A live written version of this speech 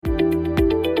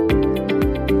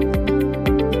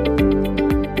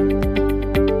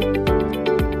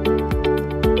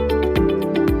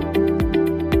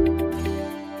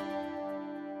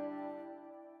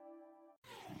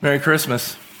Merry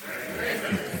Christmas.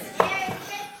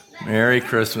 Merry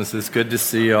Christmas. It's good to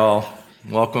see y'all.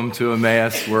 Welcome to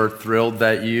Emmaus. We're thrilled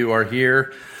that you are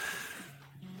here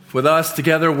with us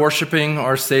together worshiping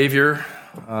our Savior.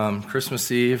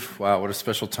 Christmas Eve. Wow, what a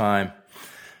special time.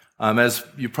 As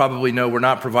you probably know, we're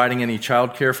not providing any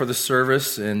childcare for the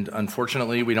service, and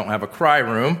unfortunately, we don't have a cry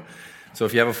room. So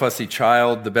if you have a fussy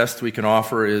child, the best we can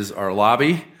offer is our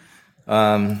lobby.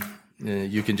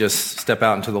 You can just step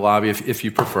out into the lobby if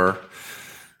you prefer.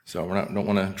 So don't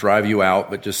want to drive you out,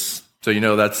 but just so you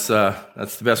know, that's the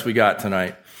best we got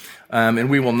tonight. And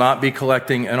we will not be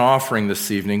collecting an offering this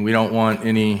evening. We don't want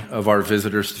any of our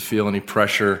visitors to feel any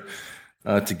pressure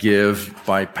to give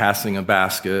by passing a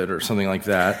basket or something like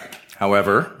that.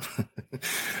 However,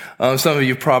 some of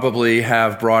you probably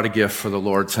have brought a gift for the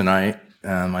Lord tonight.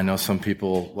 I know some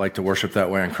people like to worship that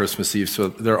way on Christmas Eve. So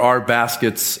there are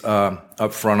baskets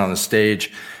up front on the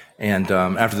stage. And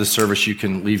after the service, you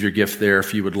can leave your gift there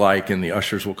if you would like, and the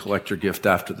ushers will collect your gift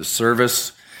after the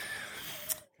service.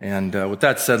 And with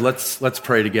that said, let's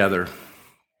pray together.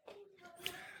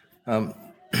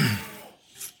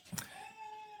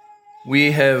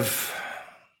 We have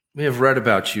read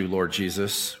about you, Lord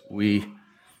Jesus. We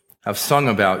have sung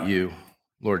about you,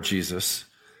 Lord Jesus.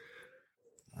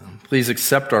 Please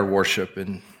accept our worship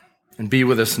and be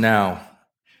with us now.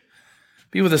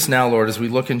 Be with us now, Lord, as we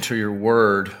look into your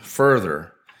word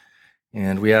further.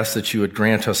 And we ask that you would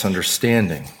grant us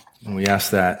understanding. And we ask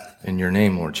that in your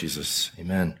name, Lord Jesus.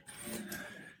 Amen.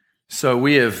 So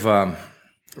we have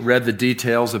read the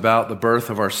details about the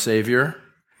birth of our Savior.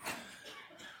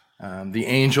 The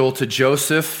angel to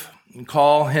Joseph,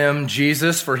 call him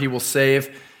Jesus, for he will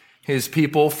save his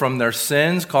people from their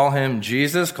sins. Call him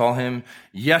Jesus, call him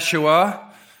Yeshua,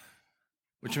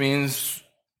 which means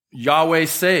Yahweh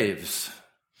saves.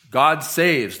 God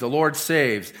saves, the Lord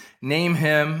saves. Name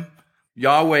him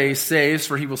Yahweh saves,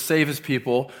 for he will save his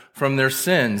people from their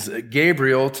sins.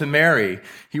 Gabriel to Mary,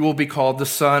 he will be called the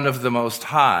Son of the Most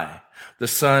High, the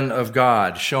Son of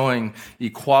God, showing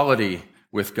equality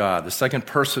with God. The second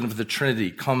person of the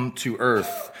Trinity come to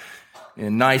earth.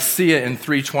 In Nicaea in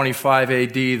 325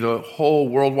 AD, the whole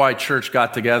worldwide church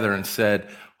got together and said,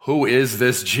 "Who is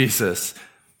this Jesus?"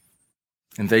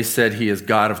 And they said, "He is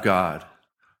God of God,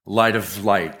 light of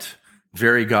light,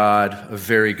 very God of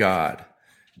very God,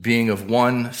 being of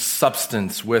one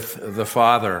substance with the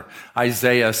Father."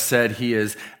 Isaiah said he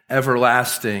is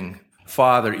everlasting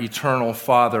Father, eternal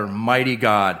Father, mighty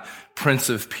God, Prince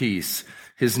of Peace.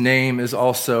 His name is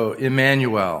also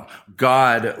Emmanuel,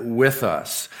 God with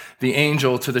us. The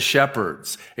angel to the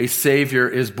shepherds, a Savior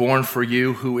is born for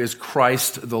you who is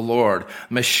Christ the Lord,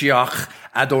 Mashiach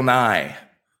Adonai,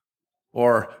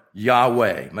 or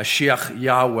Yahweh, Mashiach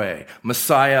Yahweh,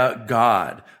 Messiah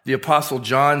God. The Apostle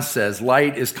John says,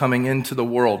 light is coming into the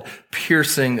world,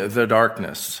 piercing the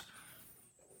darkness.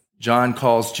 John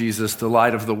calls Jesus the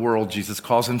light of the world. Jesus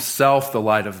calls himself the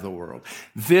light of the world.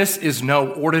 This is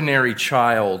no ordinary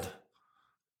child.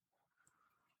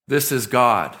 This is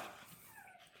God.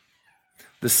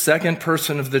 The second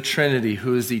person of the Trinity,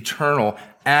 who is eternal,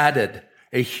 added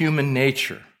a human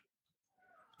nature.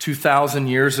 2,000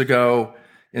 years ago,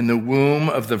 in the womb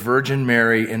of the Virgin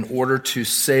Mary, in order to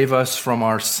save us from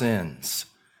our sins,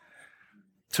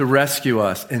 to rescue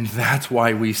us. And that's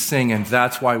why we sing, and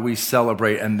that's why we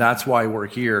celebrate, and that's why we're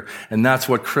here, and that's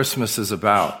what Christmas is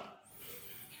about.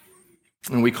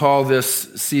 And we call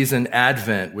this season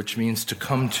Advent, which means to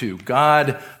come to.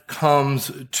 God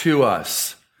comes to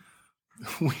us.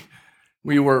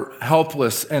 We were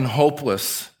helpless and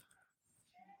hopeless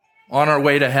on our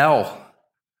way to hell.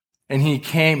 And he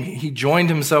came, he joined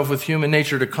himself with human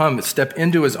nature to come, step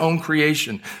into his own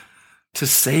creation to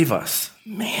save us.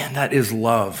 Man, that is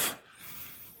love.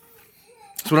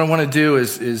 So what I want to do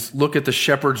is look at the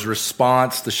shepherd's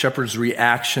response, the shepherd's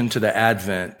reaction to the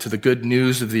Advent, to the good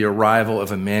news of the arrival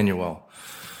of Emmanuel,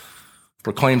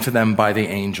 proclaimed to them by the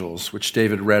angels, which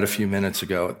David read a few minutes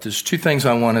ago. There's two things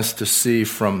I want us to see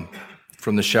from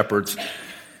the shepherds,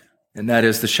 and that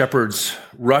is the shepherds'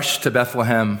 rush to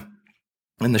Bethlehem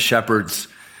and the shepherds'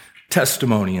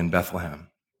 testimony in Bethlehem.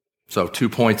 So 2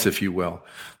 points, if you will.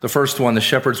 The first one, the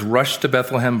shepherds rushed to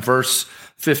Bethlehem. Verse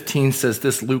 15 says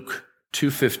this, Luke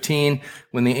 2:15,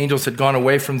 when the angels had gone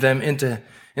away from them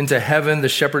into heaven, the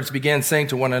shepherds began saying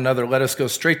to one another, "Let us go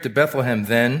straight to Bethlehem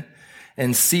then,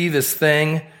 and see this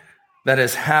thing that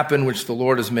has happened, which the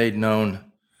Lord has made known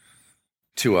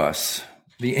to us."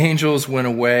 The angels went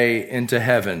away into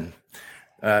heaven.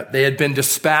 They had been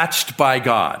dispatched by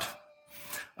God.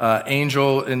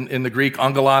 Angel in the Greek,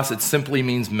 angelos, it simply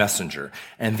means messenger.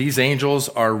 And these angels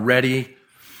are ready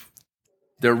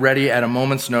They're ready at a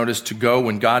moment's notice to go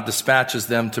when God dispatches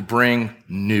them to bring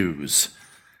news.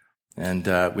 And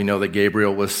we know that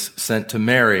Gabriel was sent to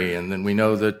Mary, and then we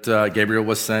know that Gabriel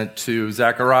was sent to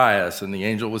Zacharias, and the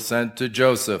angel was sent to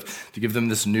Joseph to give them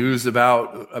this news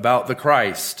about the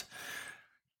Christ.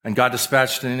 And God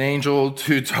dispatched an angel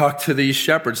to talk to these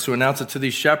shepherds, to announce it to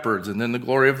these shepherds, and then the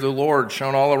glory of the Lord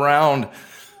shone all around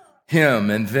him,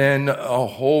 and then a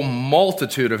whole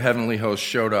multitude of heavenly hosts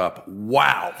showed up.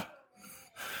 Wow!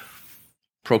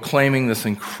 Proclaiming this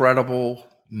incredible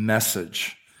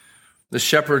message. The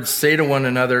shepherds say to one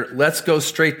another, let's go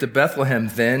straight to Bethlehem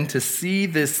then to see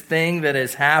this thing that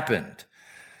has happened.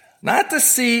 Not to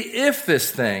see if this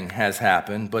thing has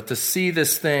happened, but to see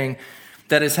this thing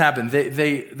that has happened.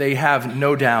 They have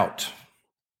no doubt.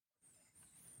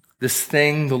 This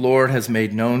thing the Lord has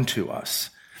made known to us.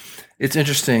 It's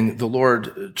interesting, the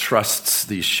Lord trusts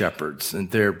these shepherds, and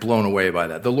they're blown away by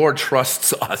that. The Lord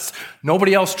trusts us.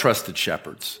 Nobody else trusted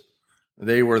shepherds.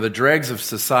 They were the dregs of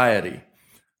society.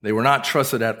 They were not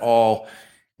trusted at all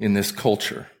in this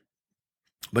culture.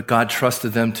 But God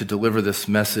trusted them to deliver this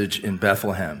message in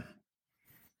Bethlehem.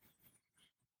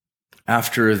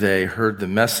 After they heard the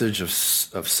message of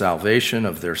salvation,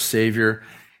 of their Savior,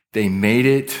 they made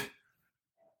it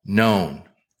known.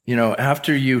 You know,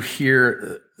 after you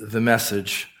hear the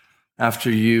message, after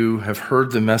you have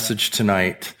heard the message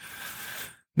tonight,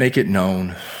 make it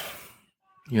known.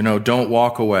 You know, don't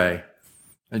walk away.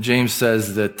 And James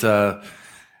says that,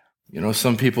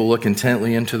 some people look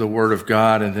intently into the Word of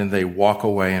God and then they walk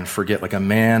away and forget, like a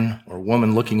man or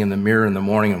woman looking in the mirror in the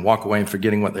morning and walk away and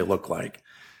forgetting what they look like.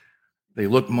 They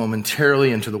look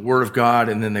momentarily into the Word of God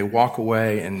and then they walk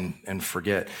away and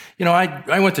forget. You know,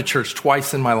 I went to church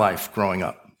twice in my life growing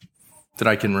up that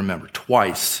I can remember.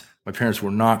 Twice. My parents were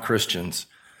not Christians.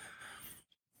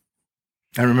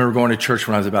 I remember going to church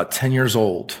when I was about 10 years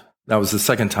old. That was the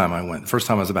second time I went. The first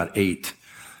time I was about 8.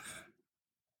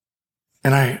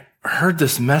 And I heard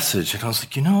this message and I was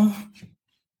like,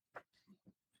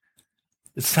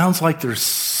 it sounds like there's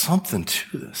something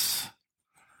to this.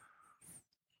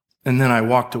 And then I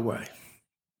walked away.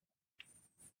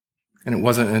 And it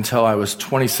wasn't until I was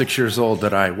 26 years old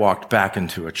that I walked back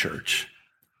into a church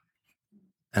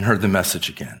and heard the message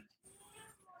again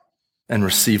and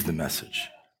received the message.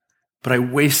 But I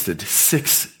wasted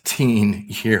 16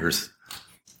 years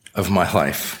of my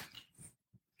life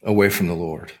away from the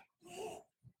Lord.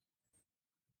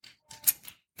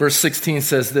 Verse 16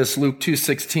 says this, Luke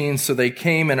 2:16, so they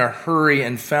came in a hurry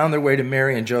and found their way to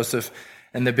Mary and Joseph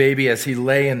and the baby as he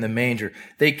lay in the manger.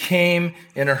 They came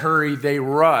in a hurry, they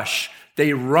rush,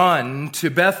 they run to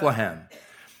Bethlehem.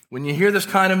 When you hear this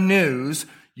kind of news,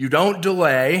 you don't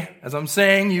delay. As I'm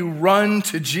saying, you run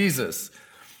to Jesus.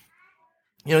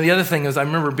 You know, the other thing is I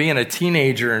remember being a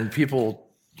teenager and people,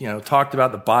 talked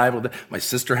about the Bible. My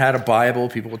sister had a Bible.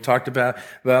 People talked about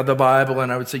the Bible.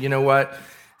 And I would say, you know what?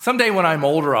 Someday when I'm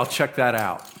older, I'll check that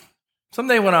out.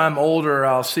 Someday when I'm older,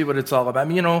 I'll see what it's all about.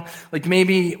 Like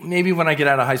maybe when I get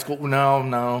out of high school.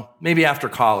 No. Maybe after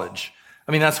college.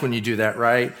 I mean, that's when you do that,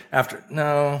 right?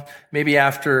 Maybe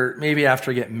after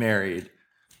I get married.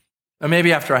 Or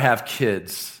maybe after I have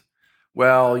kids.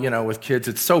 Well, with kids,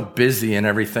 it's so busy and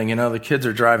everything. The kids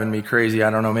are driving me crazy. I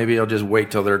don't know. Maybe I'll just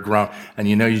wait till they're grown. And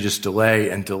you just delay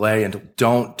and delay and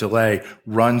don't delay.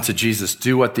 Run to Jesus.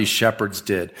 Do what these shepherds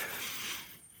did.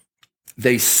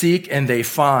 They seek and they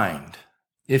find.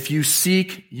 If you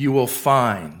seek, you will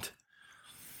find.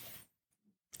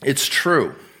 It's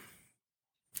true.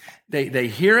 They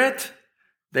hear it,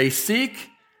 they seek,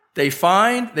 they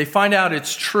find out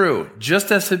it's true,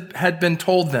 just as it had been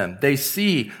told them. They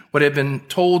see what had been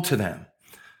told to them.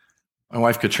 My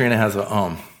wife Katrina has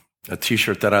a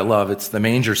t-shirt that I love. It's the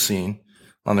manger scene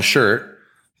on the shirt,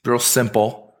 real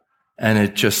simple, and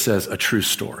it just says a true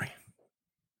story.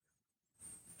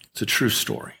 It's a true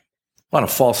story. A lot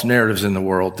of false narratives in the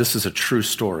world. This is a true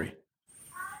story.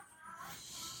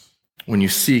 When you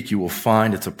seek, you will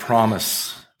find. It's a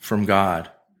promise from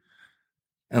God.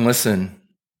 And listen,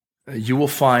 you will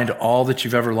find all that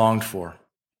you've ever longed for.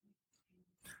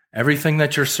 Everything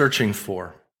that you're searching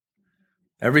for,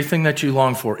 everything that you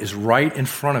long for is right in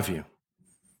front of you.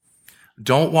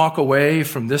 Don't walk away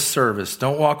from this service.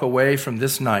 Don't walk away from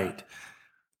this night.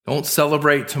 Don't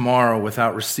celebrate tomorrow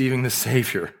without receiving the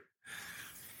Savior.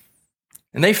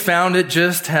 And they found it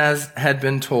just as had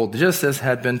been told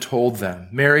them.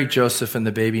 Mary, Joseph, and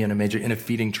the baby in a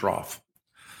feeding trough.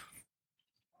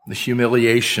 The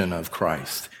humiliation of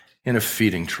Christ in a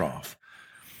feeding trough.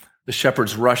 The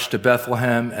shepherds rushed to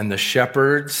Bethlehem, and the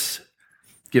shepherds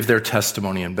give their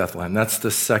testimony in Bethlehem. That's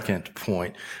the second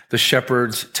point. The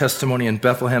shepherds' testimony in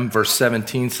Bethlehem, verse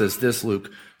 17 says this,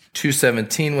 Luke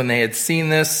 2:17, when they had seen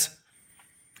this,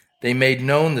 they made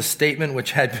known the statement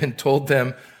which had been told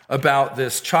them about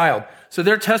this child. So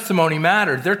their testimony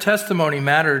mattered. Their testimony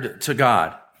mattered to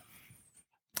God.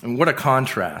 And what a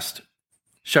contrast.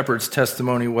 Shepherd's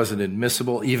testimony wasn't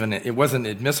admissible, it wasn't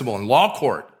admissible in law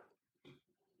court.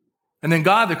 And then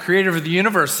God, the creator of the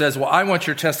universe, says, well, I want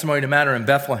your testimony to matter in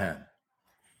Bethlehem.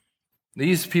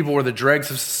 These people were the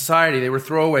dregs of society. They were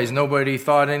throwaways. Nobody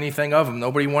thought anything of them.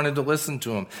 Nobody wanted to listen to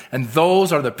them. And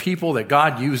those are the people that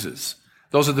God uses.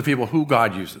 Those are the people who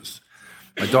God uses.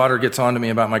 My daughter gets on to me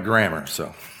about my grammar,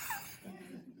 so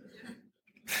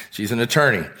she's an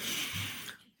attorney.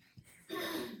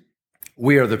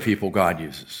 We are the people God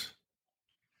uses.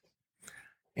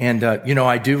 And,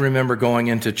 I do remember going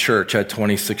into church at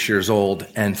 26 years old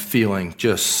and feeling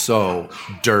just so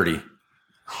dirty,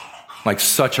 like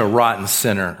such a rotten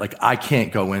sinner. Like, I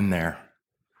can't go in there.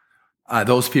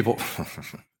 Those people,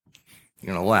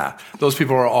 you're going to laugh. Those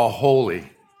people are all holy.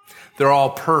 They're all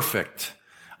perfect.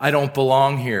 I don't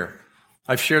belong here.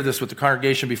 I've shared this with the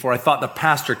congregation before. I thought the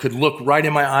pastor could look right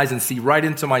in my eyes and see right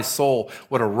into my soul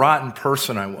what a rotten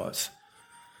person I was.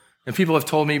 And people have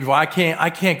told me before, I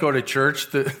can't go to church.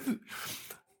 The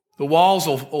walls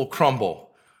will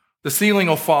crumble. The ceiling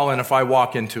will fall in if I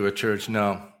walk into a church.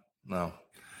 No.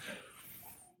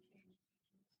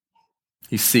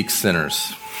 He seeks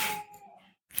sinners.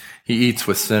 He eats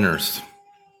with sinners.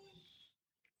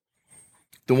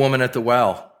 The woman at the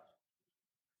well.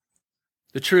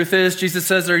 The truth is, Jesus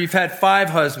says there, you've had 5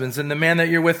 husbands, and the man that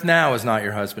you're with now is not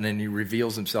your husband, and he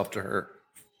reveals himself to her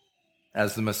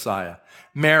as the Messiah.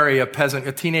 Mary, a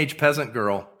teenage peasant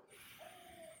girl.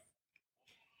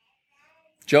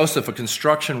 Joseph, a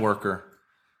construction worker.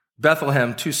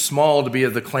 Bethlehem, too small to be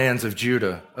of the clans of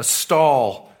Judah. A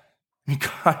stall.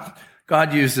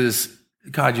 God uses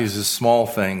small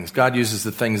things. God uses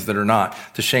the things that are not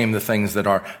to shame the things that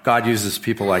are. God uses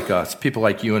people like us, people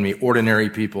like you and me, ordinary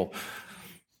people,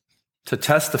 to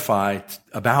testify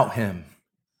about him.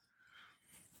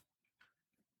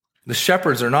 The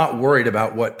shepherds are not worried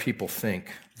about what people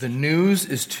think. The news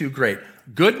is too great.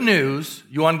 Good news,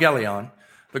 euangelion,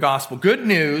 the gospel, good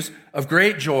news of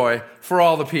great joy for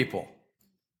all the people.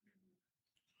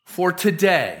 For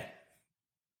today,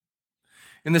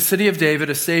 in the city of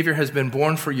David, a Savior has been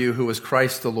born for you who is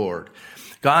Christ the Lord.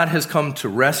 God has come to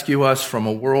rescue us from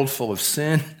a world full of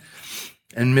sin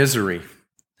and misery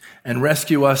and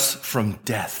rescue us from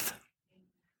death.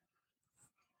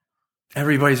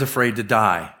 Everybody's afraid to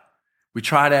die. We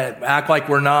try to act like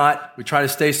we're not. We try to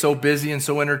stay so busy and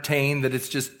so entertained that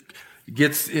it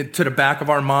gets into the back of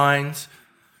our minds,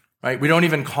 right? We don't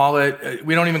even call it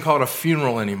a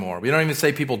funeral anymore. We don't even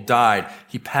say people died.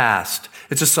 He passed.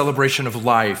 It's a celebration of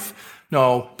life.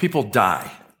 No, people die,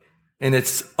 and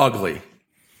it's ugly.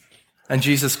 And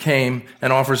Jesus came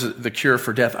and offers the cure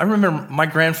for death. I remember my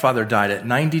grandfather died at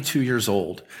 92 years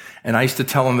old, and I used to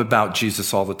tell him about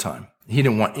Jesus all the time. He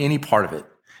didn't want any part of it.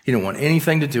 He didn't want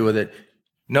anything to do with it.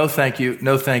 No, thank you.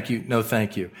 No, thank you. No,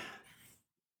 thank you.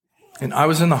 And I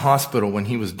was in the hospital when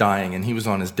he was dying, and he was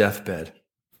on his deathbed.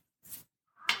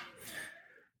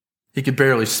 He could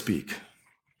barely speak.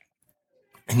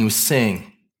 And he was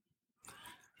saying,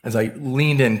 as I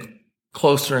leaned in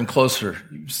closer and closer,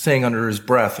 he was saying under his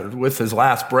breath, or with his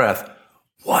last breath,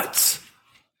 what's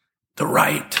the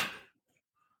right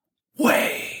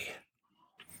way?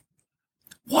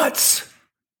 What's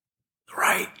the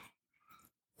right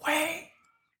way?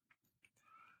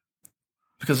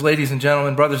 Because, ladies and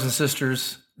gentlemen, brothers and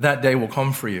sisters, that day will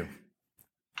come for you.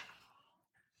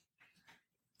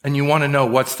 And you want to know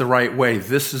what's the right way.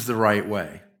 This is the right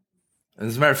way. And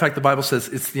as a matter of fact, the Bible says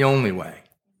it's the only way.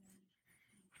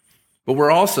 But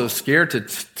we're also scared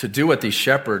to do what these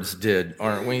shepherds did,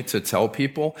 aren't we? To tell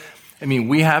people. I mean,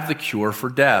 we have the cure for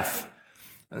death.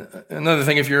 Another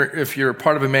thing, if you're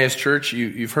part of Emmaus Church,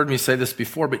 you've heard me say this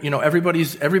before, but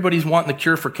everybody's wanting the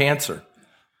cure for cancer.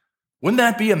 Wouldn't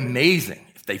that be amazing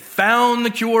if they found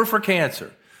the cure for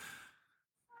cancer?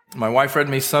 My wife read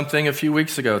me something a few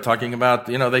weeks ago talking about,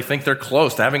 they think they're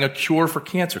close to having a cure for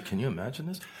cancer. Can you imagine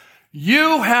this?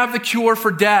 You have the cure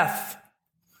for death.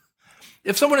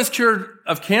 If someone is cured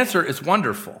of cancer, it's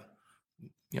wonderful.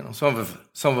 Some of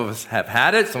us have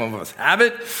had it, some of us have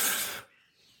it.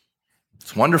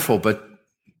 It's wonderful, but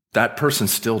that person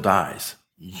still dies.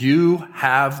 You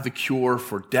have the cure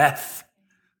for death.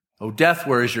 Oh, death,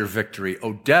 where is your victory?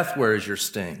 Oh, death, where is your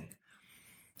sting?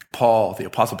 Paul, the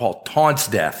Apostle Paul, taunts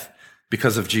death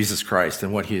because of Jesus Christ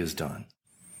and what he has done.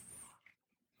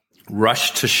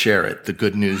 rushed to share it, the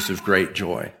good news of great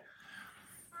joy.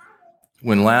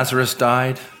 When Lazarus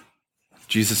died,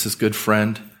 Jesus' good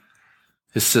friend,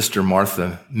 his sister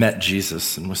Martha met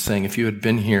Jesus and was saying, if you had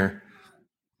been here,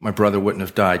 my brother wouldn't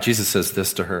have died. Jesus says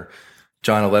this to her,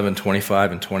 John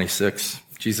 11:25 and 26.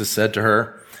 Jesus said to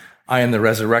her, I am the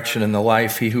resurrection and the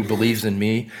life. He who believes in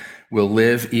me will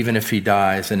live even if he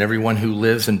dies, and everyone who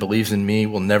lives and believes in me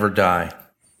will never die.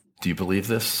 Do you believe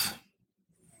this?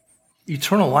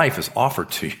 Eternal life is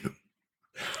offered to you.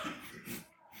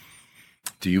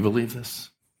 Do you believe this?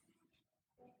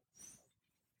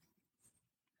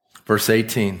 Verse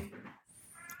 18,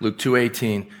 Luke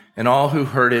 2:18, and all who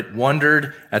heard it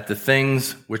wondered at the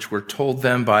things which were told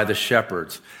them by the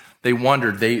shepherds. They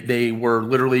wondered. They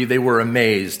were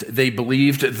amazed. They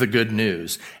believed the good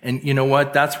news. And you know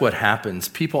what? That's what happens.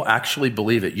 People actually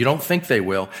believe it. You don't think they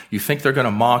will. You think they're going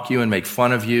to mock you and make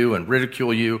fun of you and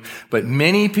ridicule you. But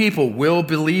many people will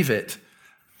believe it.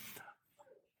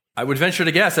 I would venture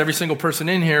to guess every single person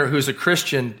in here who's a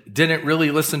Christian didn't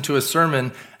really listen to a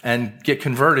sermon and get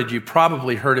converted. You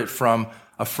probably heard it from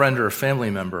a friend or a family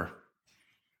member.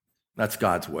 That's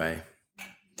God's way.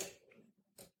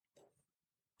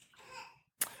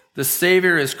 The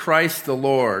Savior is Christ the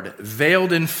Lord,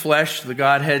 veiled in flesh, the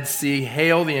Godhead see.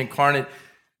 Hail the incarnate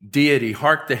deity.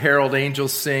 Hark the herald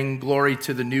angels sing. Glory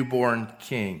to the newborn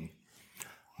King.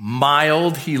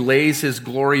 Mild, he lays his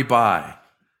glory by.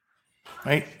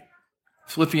 Right?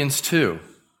 Philippians 2.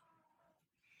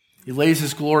 He lays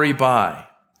his glory by.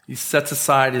 He sets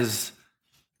aside his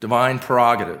divine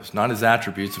prerogatives, not his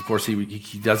attributes. Of course,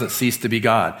 he doesn't cease to be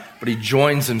God, but he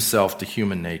joins himself to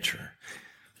human nature.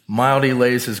 Mild he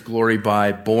lays his glory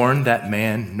by, born that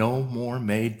man no more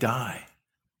may die.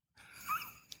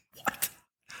 What?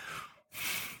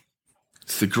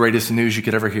 It's the greatest news you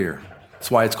could ever hear. That's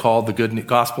why it's called the good news.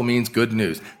 Gospel means good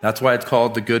news. That's why it's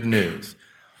called the good news.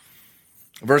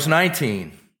 Verse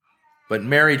 19, but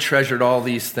Mary treasured all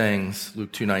these things,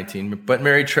 Luke 2:19, but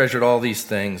Mary treasured all these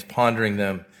things, pondering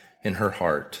them in her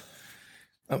heart.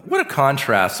 What a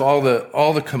contrast, all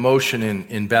the commotion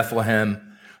in Bethlehem,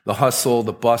 the hustle,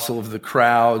 the bustle of the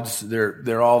crowds,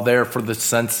 they're all there for the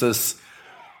census.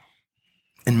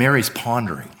 And Mary's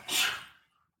pondering,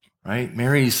 right?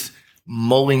 Mary's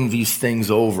mulling these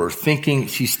things over,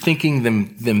 she's thinking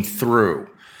them through.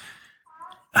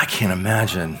 I can't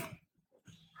imagine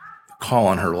the call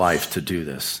on her life to do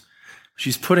this.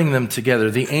 She's putting them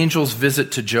together. The angel's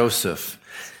visit to Joseph.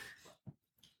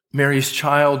 Mary's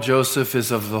child, Joseph, is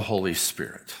of the Holy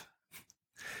Spirit.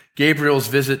 Gabriel's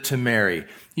visit to Mary.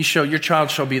 Your child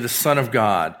shall be the Son of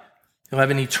God. He'll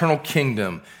have an eternal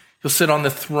kingdom. He'll sit on the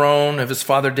throne of his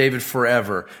father David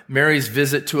forever. Mary's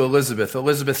visit to Elizabeth.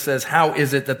 Elizabeth says, how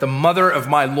is it that the mother of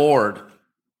my Lord,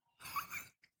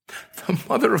 the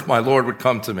mother of my Lord would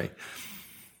come to me?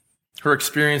 Her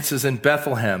experiences in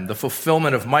Bethlehem, the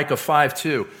fulfillment of Micah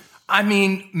 5:2. I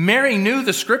mean, Mary knew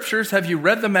the scriptures. Have you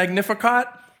read the Magnificat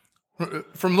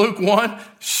from Luke 1?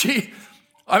 She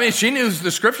knew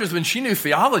the scriptures when she knew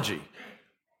theology.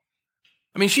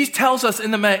 I mean, she tells us in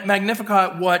the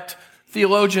Magnificat what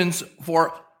theologians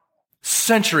for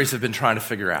centuries have been trying to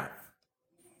figure out.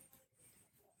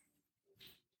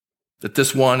 That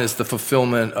this one is the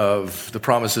fulfillment of the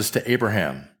promises to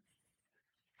Abraham.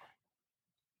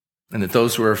 And that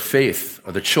those who are of faith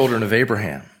are the children of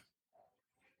Abraham.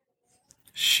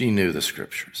 She knew the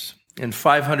scriptures. And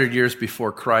 500 years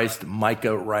before Christ,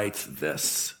 Micah writes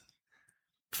this.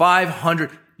 500,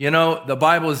 the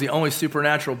Bible is the only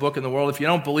supernatural book in the world. If you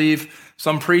don't believe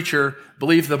some preacher,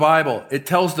 believe the Bible. It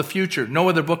tells the future. No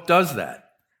other book does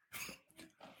that.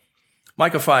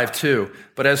 Micah 5:2,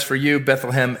 but as for you,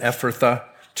 Bethlehem Ephrathah,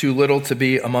 too little to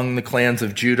be among the clans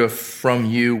of Judah, from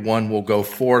you one will go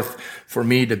forth for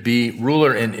me to be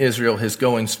ruler in Israel. His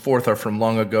goings forth are from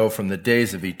long ago, from the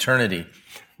days of eternity.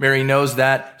 Mary knows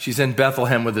that. She's in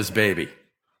Bethlehem with his baby.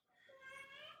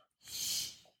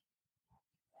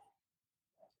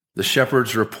 The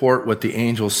shepherds report what the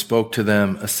angels spoke to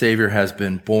them. A Savior has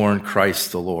been born,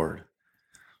 Christ the Lord.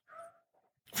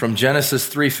 From Genesis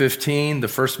 3:15, the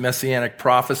first messianic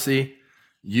prophecy,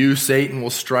 you, Satan, will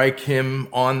strike him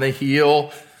on the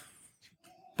heel,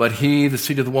 but he, the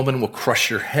seed of the woman, will crush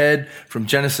your head. From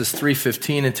Genesis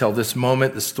 3:15 until this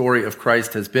moment, the story of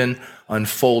Christ has been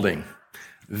unfolding.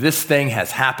 This thing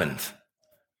has happened.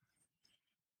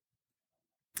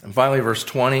 And finally, verse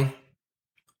 20,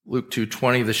 Luke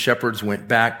 2:20, the shepherds went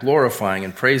back, glorifying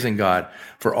and praising God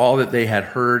for all that they had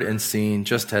heard and seen,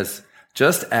 just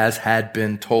as had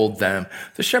been told them.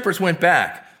 The shepherds went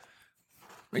back.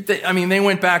 They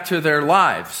went back to their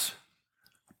lives,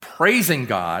 praising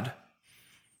God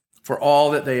for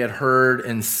all that they had heard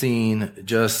and seen,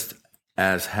 just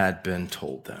as had been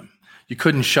told them. You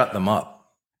couldn't shut them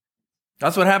up.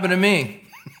 That's what happened to me.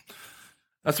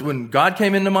 That's when God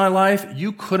came into my life,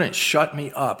 you couldn't shut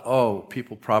me up. Oh,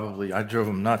 people probably, I drove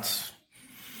them nuts.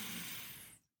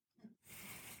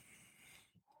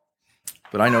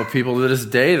 But I know people to this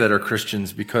day that are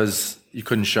Christians because you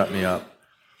couldn't shut me up.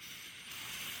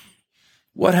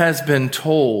 What has been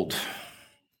told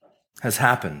has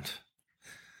happened.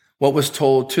 What was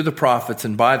told to the prophets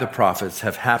and by the prophets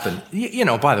have happened.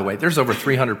 By the way, there's over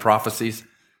 300 prophecies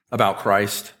about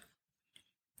Christ.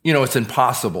 It's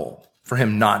impossible for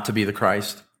him not to be the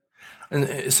Christ.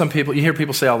 And some people, you hear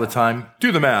people say all the time,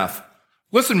 do the math.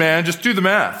 Listen, man, just do the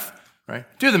math, right?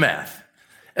 Do the math.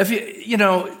 If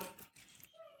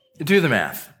do the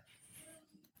math.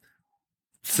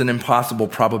 It's an impossible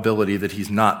probability that he's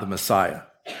not the Messiah.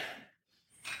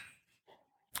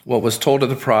 What was told to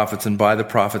the prophets and by the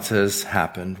prophets has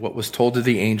happened. What was told to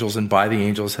the angels and by the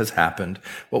angels has happened.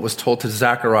 What was told to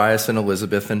Zacharias and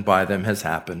Elizabeth and by them has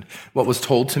happened. What was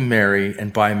told to Mary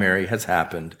and by Mary has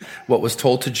happened. What was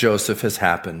told to Joseph has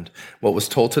happened. What was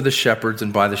told to the shepherds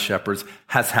and by the shepherds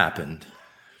has happened.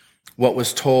 What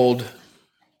was told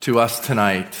to us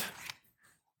tonight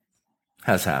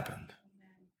has happened.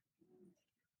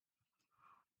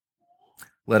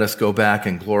 Let us go back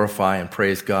and glorify and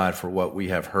praise God for what we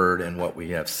have heard and what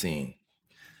we have seen.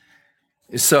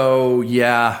 So,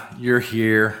 you're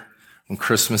here on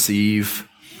Christmas Eve.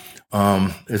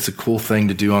 It's a cool thing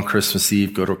to do on Christmas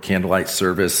Eve, go to a candlelight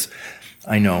service.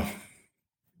 I know.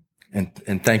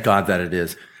 And thank God that it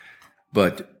is.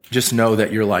 But just know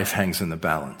that your life hangs in the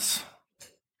balance.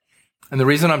 And the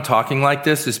reason I'm talking like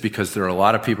this is because there are a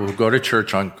lot of people who go to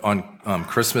church on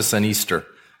Christmas and Easter,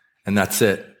 and that's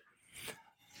it.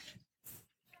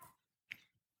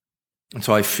 And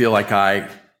so I feel like I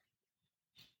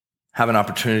have an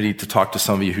opportunity to talk to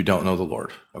some of you who don't know the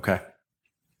Lord, okay?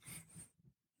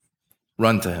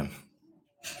 Run to him.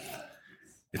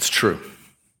 It's true.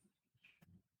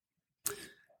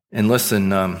 And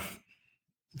listen,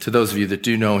 to those of you that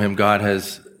do know him, God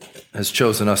has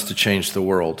chosen us to change the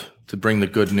world, to bring the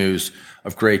good news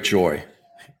of great joy.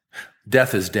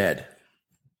 Death is dead.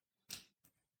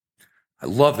 I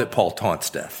love that Paul taunts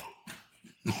death.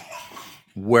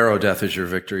 Where, O death, is your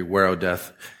victory? Where, O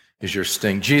death, is your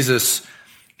sting? Jesus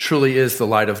truly is the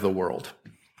light of the world.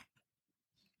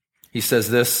 He says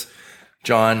this,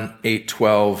 John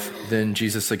 8:12, then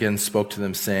Jesus again spoke to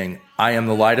them, saying, I am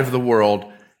the light of the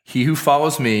world. He who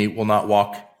follows me will not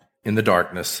walk in the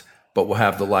darkness, but will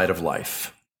have the light of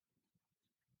life.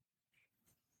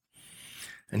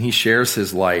 And he shares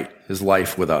his light, his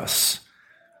life with us.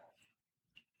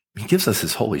 He gives us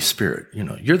his Holy Spirit.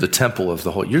 You're the temple of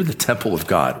you're the temple of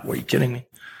God. Are you kidding me?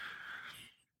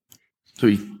 So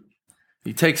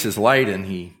he takes his light and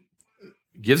he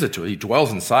gives it to us. He dwells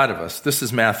inside of us. This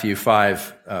is Matthew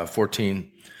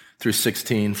 5:14 through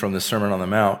 16 from the Sermon on the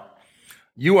Mount.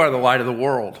 You are the light of the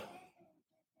world.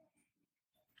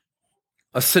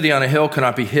 A city on a hill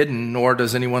cannot be hidden, nor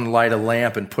does anyone light a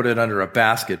lamp and put it under a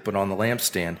basket, but on the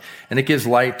lampstand, and it gives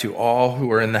light to all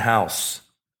who are in the house.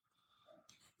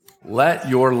 Let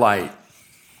your light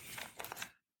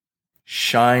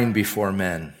shine before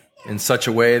men in such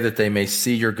a way that they may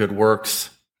see your good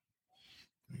works,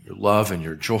 your love and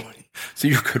your joy, see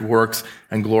your good works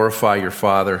and glorify your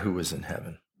Father who is in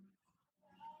heaven.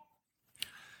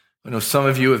 I know some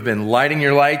of you have been lighting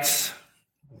your lights,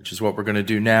 which is what we're going to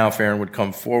do now. If Aaron would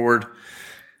come forward.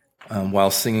 While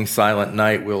singing Silent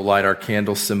Night, we'll light our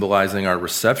candles, symbolizing our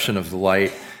reception of the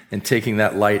light and taking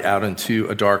that light out into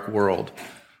a dark world.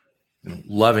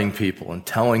 Loving people and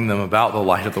telling them about the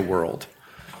light of the world.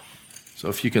 So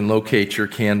if you can locate your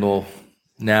candle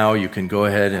now, you can go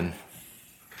ahead and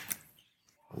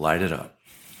light it up.